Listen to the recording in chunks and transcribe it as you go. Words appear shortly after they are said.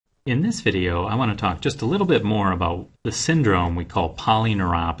In this video, I want to talk just a little bit more about the syndrome we call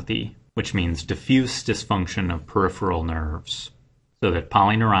polyneuropathy, which means diffuse dysfunction of peripheral nerves. So that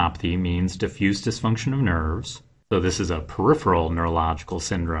polyneuropathy means diffuse dysfunction of nerves. So this is a peripheral neurological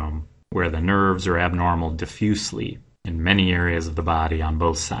syndrome where the nerves are abnormal diffusely in many areas of the body on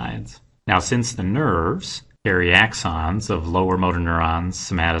both sides. Now, since the nerves carry axons of lower motor neurons,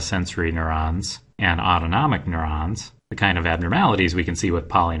 somatosensory neurons, and autonomic neurons, the kind of abnormalities we can see with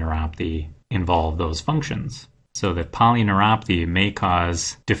polyneuropathy involve those functions. So that polyneuropathy may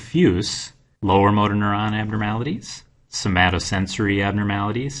cause diffuse lower motor neuron abnormalities, somatosensory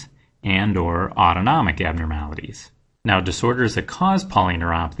abnormalities, and or autonomic abnormalities. Now, disorders that cause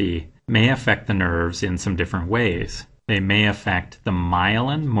polyneuropathy may affect the nerves in some different ways. They may affect the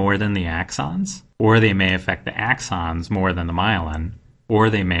myelin more than the axons, or they may affect the axons more than the myelin, or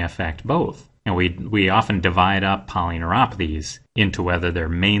they may affect both. And we often divide up polyneuropathies into whether they're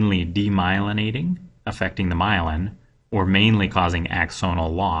mainly demyelinating, affecting the myelin, or mainly causing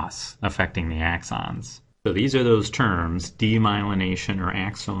axonal loss, affecting the axons. So these are those terms, demyelination or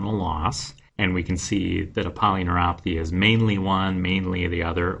axonal loss, and we can see that a polyneuropathy is mainly one, mainly the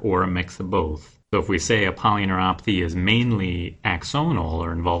other, or a mix of both. So if we say a polyneuropathy is mainly axonal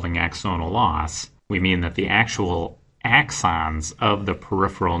or involving axonal loss, we mean that the actual axons of the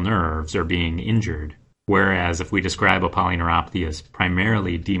peripheral nerves are being injured. Whereas if we describe a polyneuropathy as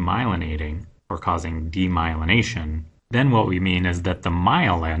primarily demyelinating or causing demyelination, then what we mean is that the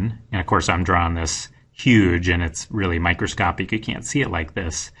myelin, and of course I'm drawing this huge and it's really microscopic, you can't see it like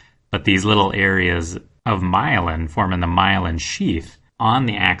this, but these little areas of myelin forming the myelin sheath on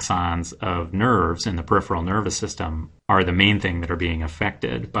the axons of nerves in the peripheral nervous system are the main thing that are being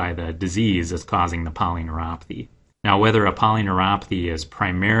affected by the disease that's causing the polyneuropathy. Now, whether a polyneuropathy is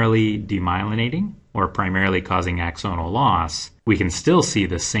primarily demyelinating or primarily causing axonal loss, we can still see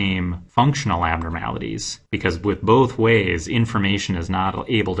the same functional abnormalities because with both ways, information is not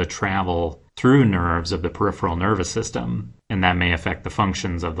able to travel through nerves of the peripheral nervous system, and that may affect the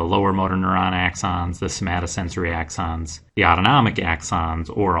functions of the lower motor neuron axons, the somatosensory axons, the autonomic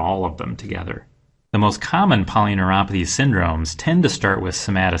axons, or all of them together. The most common polyneuropathy syndromes tend to start with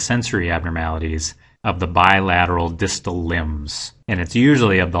somatosensory abnormalities of the bilateral distal limbs, and it's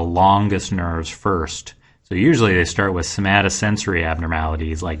usually of the longest nerves first. So usually they start with somatosensory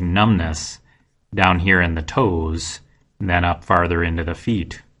abnormalities like numbness down here in the toes and then up farther into the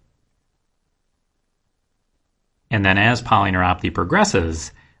feet. And then as polyneuropathy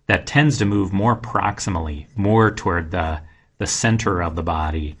progresses, that tends to move more proximally, more toward the center of the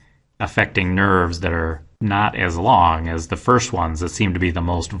body, affecting nerves that are not as long as the first ones that seem to be the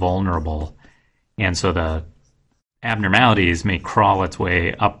most vulnerable. And so the abnormalities may crawl its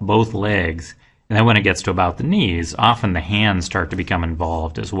way up both legs, and then when it gets to about the knees, often the hands start to become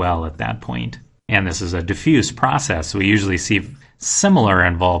involved as well at that point. And this is a diffuse process, so we usually see similar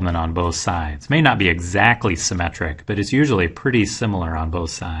involvement on both sides. It may not be exactly symmetric, but it's usually pretty similar on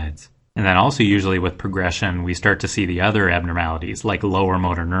both sides. And then also usually with progression, we start to see the other abnormalities, like lower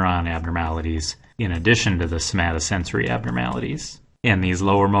motor neuron abnormalities, in addition to the somatosensory abnormalities. And these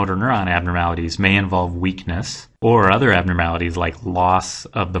lower motor neuron abnormalities may involve weakness or other abnormalities like loss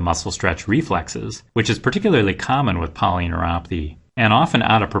of the muscle stretch reflexes, which is particularly common with polyneuropathy and often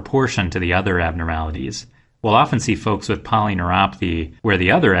out of proportion to the other abnormalities. We'll often see folks with polyneuropathy where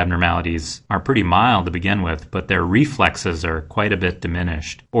the other abnormalities are pretty mild to begin with, but their reflexes are quite a bit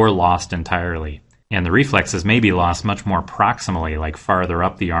diminished or lost entirely. And the reflexes may be lost much more proximally, like farther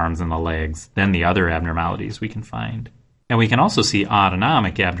up the arms and the legs, than the other abnormalities we can find. And we can also see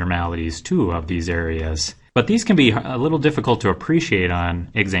autonomic abnormalities, too, of these areas. But these can be a little difficult to appreciate on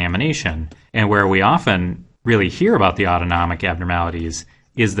examination. And where we often really hear about the autonomic abnormalities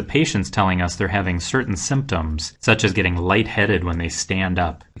is the patients telling us they're having certain symptoms, such as getting lightheaded when they stand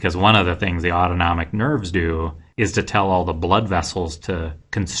up. Because one of the things the autonomic nerves do is to tell all the blood vessels to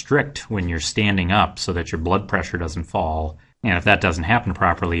constrict when you're standing up so that your blood pressure doesn't fall. And if that doesn't happen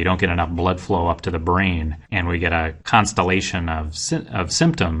properly, you don't get enough blood flow up to the brain, and we get a constellation of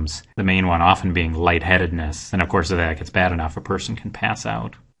symptoms, the main one often being lightheadedness. And of course, if that gets bad enough, a person can pass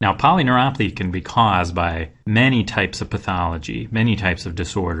out. Now, polyneuropathy can be caused by many types of pathology, many types of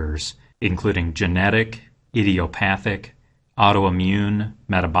disorders, including genetic, idiopathic, autoimmune,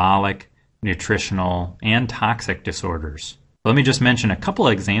 metabolic, nutritional, and toxic disorders. Let me just mention a couple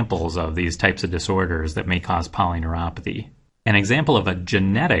of examples of these types of disorders that may cause polyneuropathy. An example of a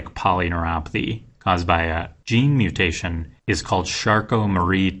genetic polyneuropathy caused by a gene mutation is called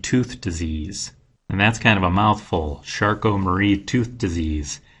Charcot-Marie tooth disease. And that's kind of a mouthful, Charcot-Marie tooth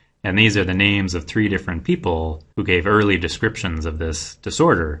disease. And these are the names of 3 different people who gave early descriptions of this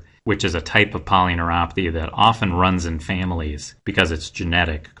disorder. which is a type of polyneuropathy that often runs in families because it's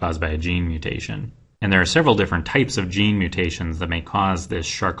genetic, caused by a gene mutation. And there are several different types of gene mutations that may cause this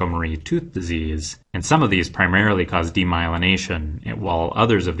Charcot-Marie tooth disease, and some of these primarily cause demyelination, while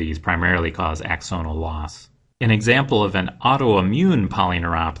others of these primarily cause axonal loss. An example of an autoimmune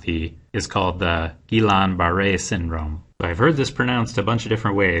polyneuropathy is called the Guillain-Barré syndrome. So I've heard this pronounced a bunch of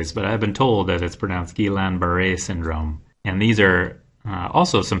different ways, but I've been told that it's pronounced Guillain-Barré syndrome. And these are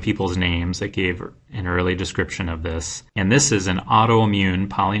also some people's names that gave an early description of this. And this is an autoimmune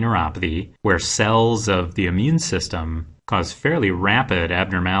polyneuropathy where cells of the immune system cause fairly rapid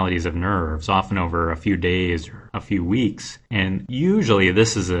abnormalities of nerves, often over a few days or a few weeks. And usually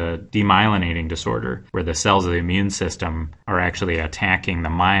this is a demyelinating disorder where the cells of the immune system are actually attacking the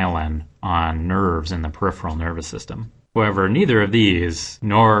myelin on nerves in the peripheral nervous system. However, neither of these,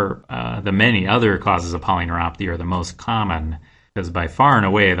 nor the many other causes of polyneuropathy, are the most common, because by far and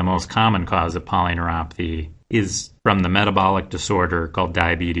away the most common cause of polyneuropathy is from the metabolic disorder called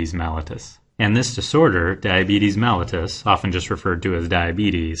diabetes mellitus. And this disorder, diabetes mellitus, often just referred to as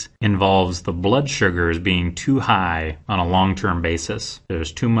diabetes, involves the blood sugars being too high on a long-term basis.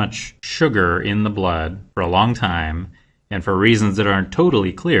 There's too much sugar in the blood for a long time, and for reasons that aren't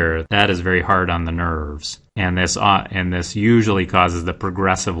totally clear, that is very hard on the nerves. And this usually causes the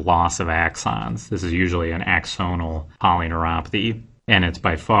progressive loss of axons. This is usually an axonal polyneuropathy, and it's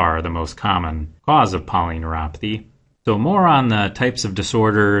by far the most common cause of polyneuropathy. So more on the types of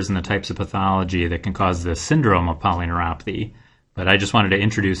disorders and the types of pathology that can cause this syndrome of polyneuropathy. But I just wanted to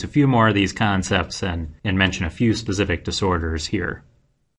introduce a few more of these concepts and mention a few specific disorders here.